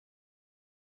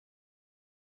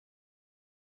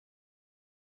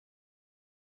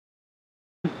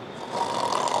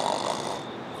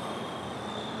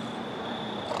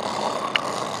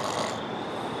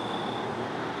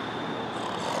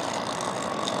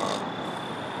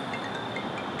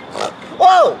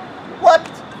Whoa! What?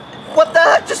 What the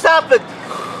heck just happened?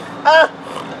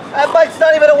 That Mike's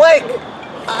not even awake.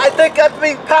 I think I'm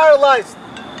being paralyzed.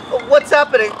 What's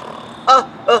happening?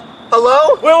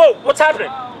 Hello? Whoa, what's happening?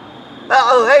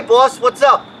 Oh, hey, boss, what's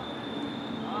up?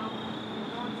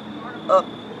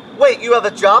 Wait, you have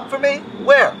a job for me?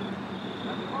 Where?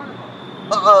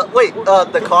 Wait,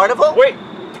 the carnival? Wait,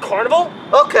 the carnival?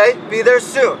 Okay, be there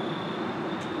soon.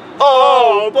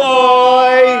 Oh,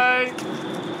 boy!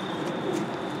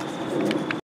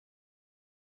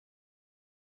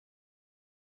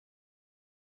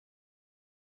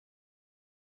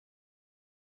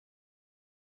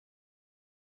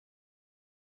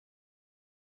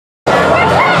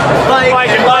 Mike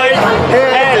and Mike,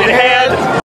 hand in hand.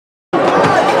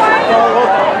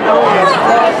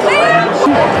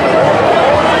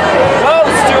 Well,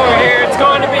 Stuart here. It's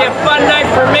going to be a fun night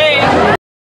for me.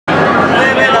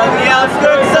 Living on the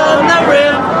outskirts on the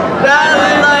rim,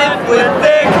 battling life with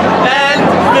thick and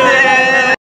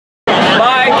thin.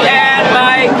 Mike and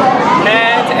Mike,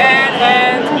 hand in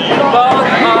hand, both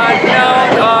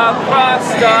unknown across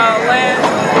the land.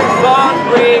 Both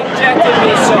rejected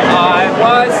me, so I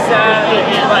was sad,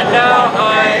 but now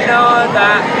I know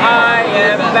that I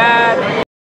am bad.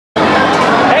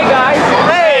 Hey guys!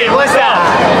 Hey, what's up?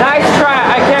 Nice try.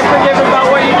 I can't forgive about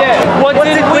what you did. What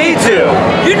did we do?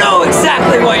 You know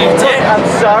exactly what you did. I'm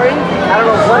sorry. I don't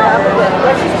know what happened, but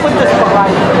let's just put this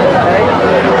behind us, okay?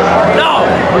 No!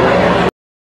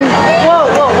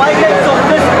 Whoa, why get so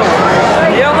physical?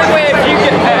 The only way if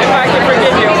I can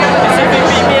forgive you is if you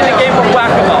beat me in a game of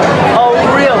whack-a-mole. Oh,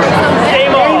 really?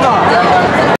 Game on!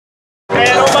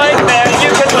 Man, oh Mike, man,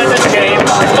 you can win this game.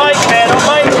 Mike, man, oh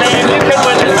Mike, man, you can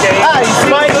win this game.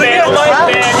 Mike, man, oh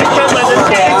Mike, man, you can win this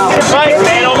game. Mike,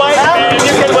 man, oh Mike, man,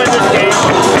 you can win this game.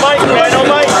 Mike, man, oh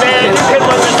Mike, man, you can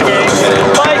win this game.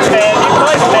 Mike, man, you can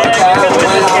win this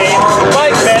game.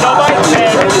 Mike, man, oh Mike,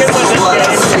 man, you can win this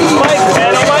game. Mike, man,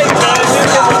 oh Mike, man, you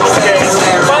can win this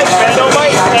game. Mike, man, oh Mike,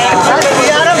 man, you can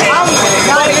win this game.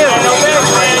 Mike, man, oh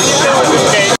Mike, man, you can win this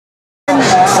game.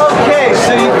 Okay,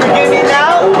 so you forgive me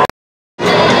now?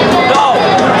 No.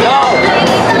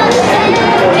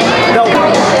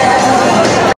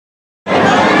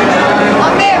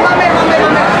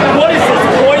 What is this,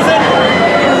 poison?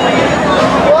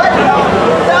 What?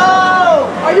 No!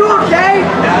 Are you okay?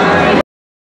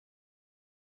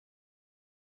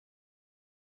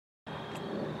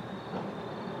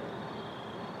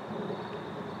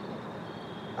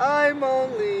 I'm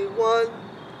only one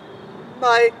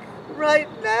Mike right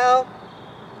now,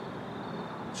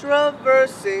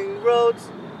 traversing roads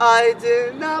I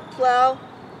did not plow,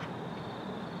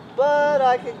 but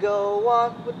I can go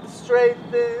on with the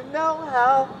strength and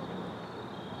know-how.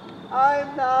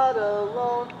 I'm not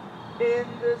alone in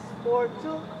this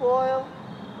mortal coil.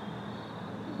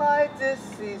 My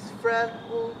deceased friend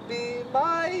will be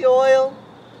my oil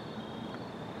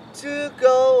to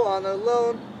go on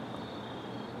alone.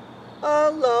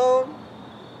 I'm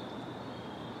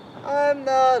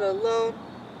not alone.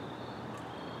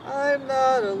 I'm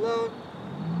not alone.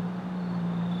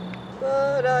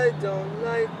 But I don't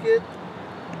like it.